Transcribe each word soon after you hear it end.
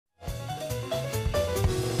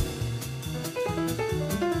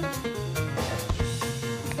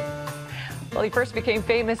Well, he first became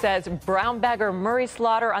famous as brown bagger Murray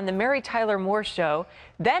Slaughter on the Mary Tyler Moore Show.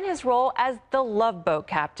 Then his role as the Love Boat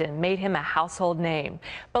captain made him a household name.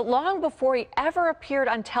 But long before he ever appeared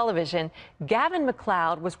on television, Gavin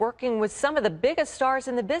MacLeod was working with some of the biggest stars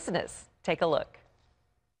in the business. Take a look.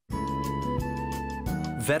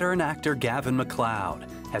 Veteran actor Gavin MacLeod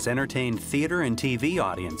has entertained theater and TV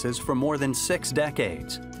audiences for more than 6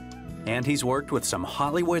 decades. And he's worked with some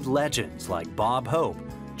Hollywood legends like Bob Hope,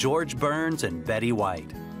 George Burns, and Betty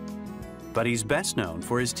White. But he's best known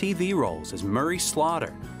for his TV roles as Murray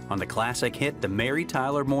Slaughter on the classic hit The Mary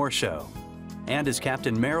Tyler Moore Show, and as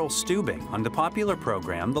Captain Merrill Stubing on the popular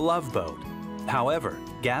program The Love Boat. However,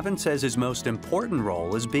 Gavin says his most important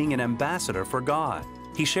role is being an ambassador for God.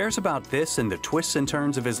 He shares about this and the twists and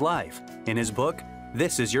turns of his life in his book,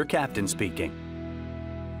 This Is Your Captain Speaking.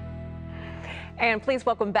 And please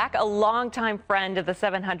welcome back a longtime friend of the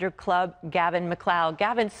 700 Club, Gavin MacLeod.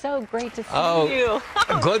 Gavin, so great to see you.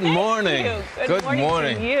 Good morning. Good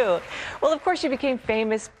morning to you. Well, of course, you became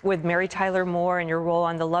famous with Mary Tyler Moore and your role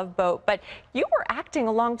on The Love Boat, but you were acting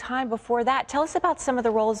a long time before that. Tell us about some of the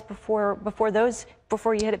roles before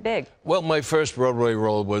you hit it big. Well, my first Broadway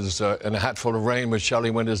role was in A Hatful of Rain with Shelley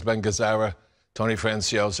Winters, Ben Gazzara, Tony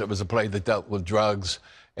Francios. It was a play that dealt with drugs,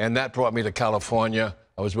 and that brought me to California.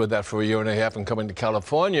 I was with that for a year and a half, and coming to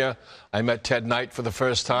California, I met Ted Knight for the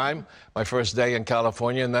first time, my first day in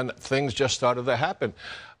California, and then things just started to happen.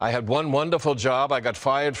 I had one wonderful job. I got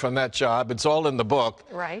fired from that job. It's all in the book.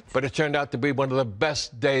 Right. But it turned out to be one of the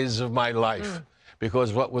best days of my life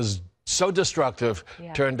because what was so destructive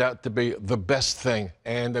turned out to be the best thing.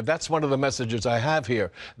 And that's one of the messages I have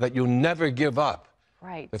here, that you never give up.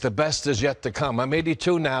 Right. That the best is yet to come. I'm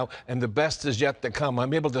 82 now, and the best is yet to come.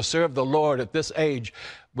 I'm able to serve the Lord at this age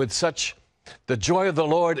with such... The joy of the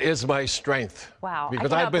Lord is my strength. Wow.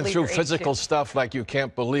 Because I've been through physical stuff like you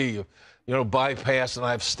can't believe. You know, bypass, and I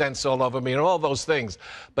have stents all over me and all those things.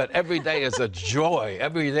 But every day is a joy.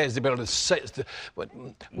 Every day is to be able to say...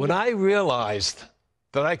 When I realized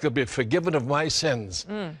that I could be forgiven of my sins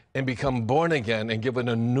and become born again and given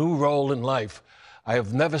a new role in life, I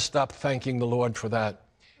have never stopped thanking the Lord for that.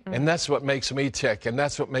 And that's what makes me tick, and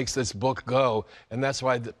that's what makes this book go. And that's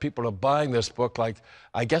why people are buying this book. Like,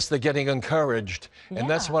 I guess they're getting encouraged. And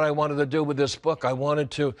that's what I wanted to do with this book. I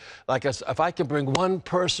wanted to, like, if I could bring one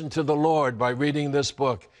person to the Lord by reading this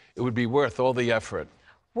book, it would be worth all the effort.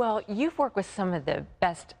 Well, you've worked with some of the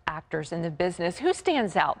best actors in the business. Who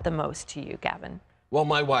stands out the most to you, Gavin? Well,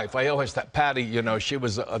 my wife, I always thought, Patty, you know, she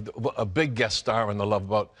was a big guest star in The Love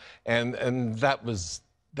Boat, and that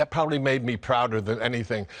probably made me prouder than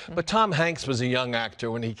anything. But Tom Hanks was a young actor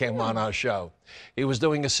when he came on our show. He was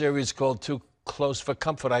doing a series called Too Close for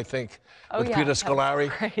Comfort, I think, with Peter Scolari.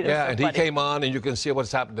 Yeah, and he came on, and you can see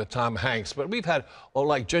what's happened to Tom Hanks. But we've had,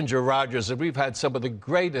 like Ginger Rogers, and we've had some of the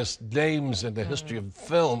greatest names in the history of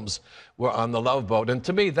films were on The Love Boat. And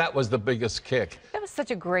to me, that was the biggest kick. That was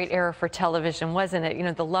such a great era for television, wasn't it? You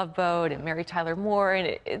know, The Love Boat and Mary Tyler Moore.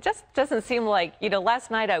 And it just doesn't seem like, you know,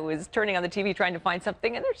 last night I was turning on the TV trying to find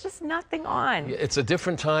something, and there's just nothing on. It's a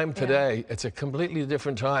different time today. It's a completely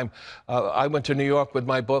different time. I went to New York with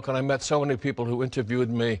my book, and I met so many people who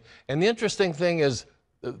interviewed me. And the interesting thing is,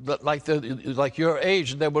 like your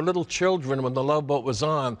age, there were little children when The Love Boat was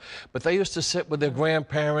on, but they used to sit with their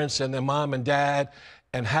grandparents and their mom and dad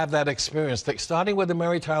and have that experience, starting with the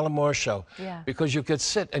Mary Tyler Moore Show, because you could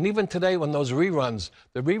sit. And even today when those reruns,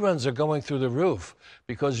 the reruns are going through the roof,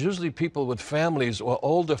 because usually people with families or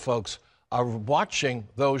older folks are watching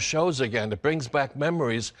those shows again. It brings back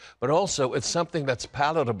memories, but also it's something that's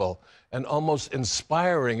palatable and almost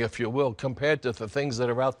inspiring, if you will, compared to the things that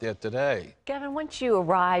are out there today. Gavin, once you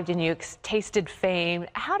arrived and you tasted fame,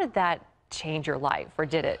 how did that change your life, or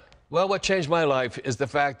did it? Well, what changed my life is the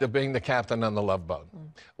fact of being the captain on The Love Boat.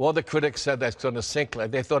 All the critics said that's going to sink.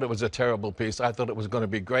 They thought it was a terrible piece. I thought it was going to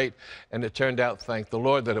be great. And it turned out, thank the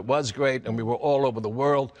Lord, that it was great. And we were all over the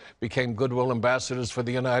world, became goodwill ambassadors for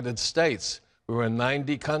the United States. We were in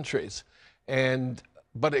 90 countries.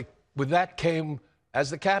 But with that came, as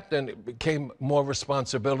the captain, it became more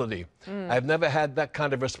responsibility. I've never had that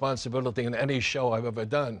kind of responsibility in any show I've ever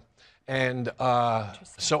done. And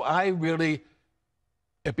so I really...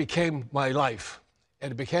 It became my life.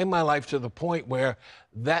 And it became my life to the point where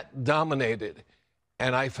that dominated.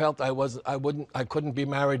 And I felt I couldn't be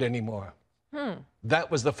married anymore.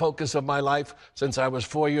 That was the focus of my life. Since I was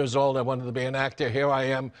 4 years old, I wanted to be an actor. Here I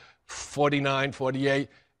am, 49, 48,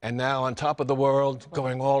 and now on top of the world,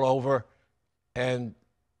 going all over. And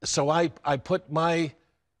so I put my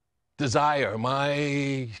desire,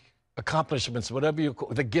 my accomplishments, whatever you call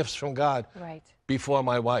the gifts from God, before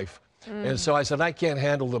my wife. And so I said, I can't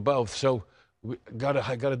handle the both. So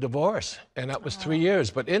I got a divorce, and that was 3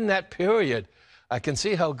 years. But in that period, I can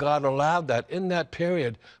see how God allowed that. In that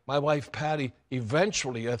period, my wife, Patty,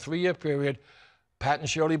 eventually, a 3-year period, Pat and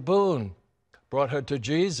Shirley Boone brought her to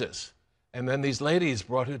Jesus. And then these ladies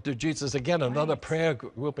brought her to Jesus again, another prayer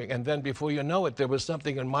grouping. And then before you know it, there was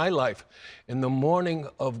something in my life. In the morning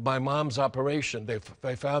of my mom's operation,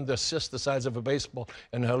 they found a cyst the size of a baseball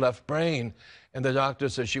in her left brain. And the doctor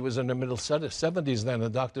said she was in the middle 70s then. The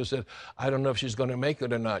doctor said, I don't know if she's going to make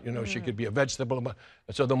it or not. You know, she could be a vegetable. And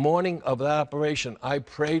so the morning of that operation, I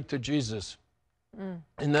prayed to Jesus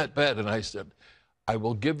in that bed. And I said, I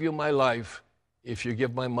will give you my life if you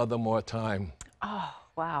give my mother more time. Oh.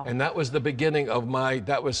 Wow. And that was the beginning of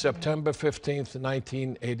that was September 15th,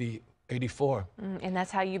 1984. And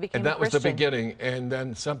that's how you became And that a was the Christian. beginning. And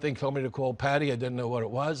then something told me to call Patty. I didn't know what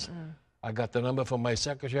it was. I got the number from my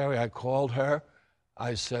secretary. I called her.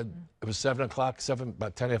 I said, it was 7 o'clock,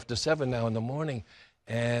 about 10 after 7 now in the morning.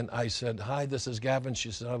 And I said, hi, this is Gavin.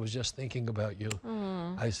 She said, I was just thinking about you.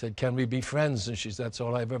 I said, can we be friends? And she said, that's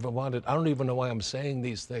all I've ever wanted. I don't even know why I'm saying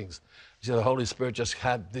these things. She said, the Holy Spirit just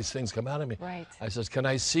had these things come out of me. Right. I said, can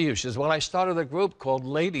I see you? She says, well, I started a group called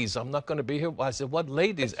Ladies. I'm not going to be here. I said, what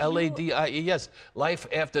ladies? L-A-D-I-E-S. Life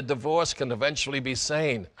after divorce can eventually be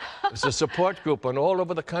sane. It's a support group on all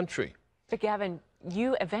over the country. But Gavin,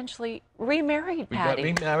 you eventually remarried Patty.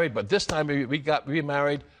 We got remarried, but this time we got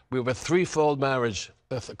remarried. We were a threefold marriage,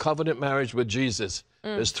 a covenant marriage with Jesus.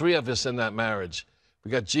 There's 3 of us in that marriage.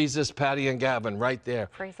 We got Jesus, Patty, and Gavin right there.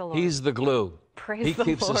 Praise the Lord. He's the glue. Praise he the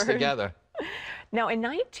keeps Lord. us together. Now, in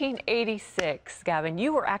 1986, Gavin,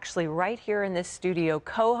 you were actually right here in this studio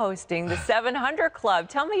co-hosting the 700 Club.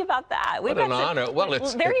 Tell me about that. What an honor. Well,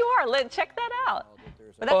 there you are. Check that out.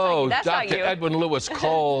 But that's not Dr. you. Edwin Lewis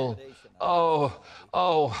Cole.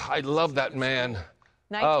 I love that man.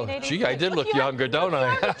 1986. Gee, I did look younger, don't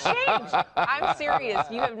I? You haven't changed. I'm serious.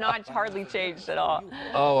 You have not hardly changed at all.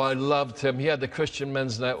 Oh, I loved him. He had the Christian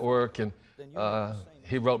Men's Network, and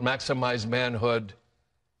he wrote Maximize Manhood.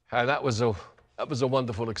 And that was a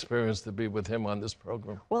wonderful experience to be with him on this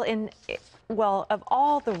program. Well, of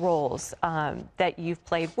all the roles that you've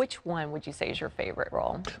played, which one would you say is your favorite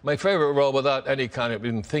role? My favorite role, without any kind of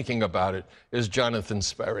even thinking about it, is Jonathan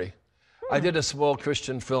Sperry. I did a small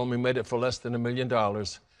Christian film. We made it for less than $1 million.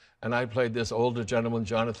 And I played this older gentleman,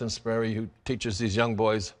 Jonathan Sperry, who teaches these young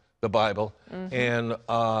boys the Bible. And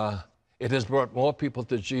it has brought more people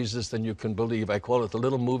to Jesus than you can believe. I call it the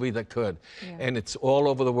little movie that could. Yeah. And it's all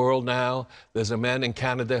over the world now. There's a man in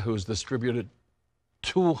Canada who's distributed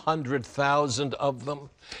 200,000 of them.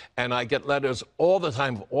 And I get letters all the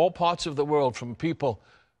time, from all parts of the world, from people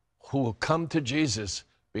who come to Jesus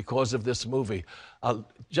because of this movie.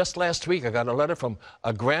 Just last week, I got a letter from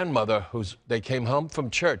a grandmother they came home from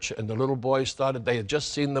church, and the little boy they had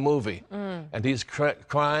just seen the movie. And he's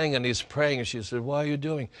crying and he's praying. And she said, what are you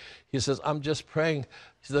doing? He says, I'm just praying.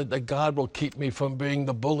 He said that God will keep me from being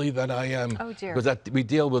the bully that I am. Oh, dear. Because we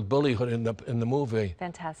deal with bullyhood in the movie.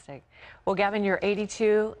 Fantastic. Well, Gavin, you're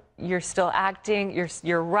 82. You're still acting.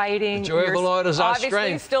 You're writing. The joy of the Lord is our strength.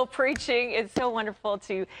 Obviously, still preaching. It's so wonderful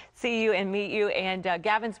to see you and meet you. And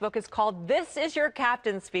Gavin's book is called This Is Your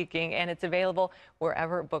Captain Speaking, and it's available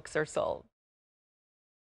wherever books are sold.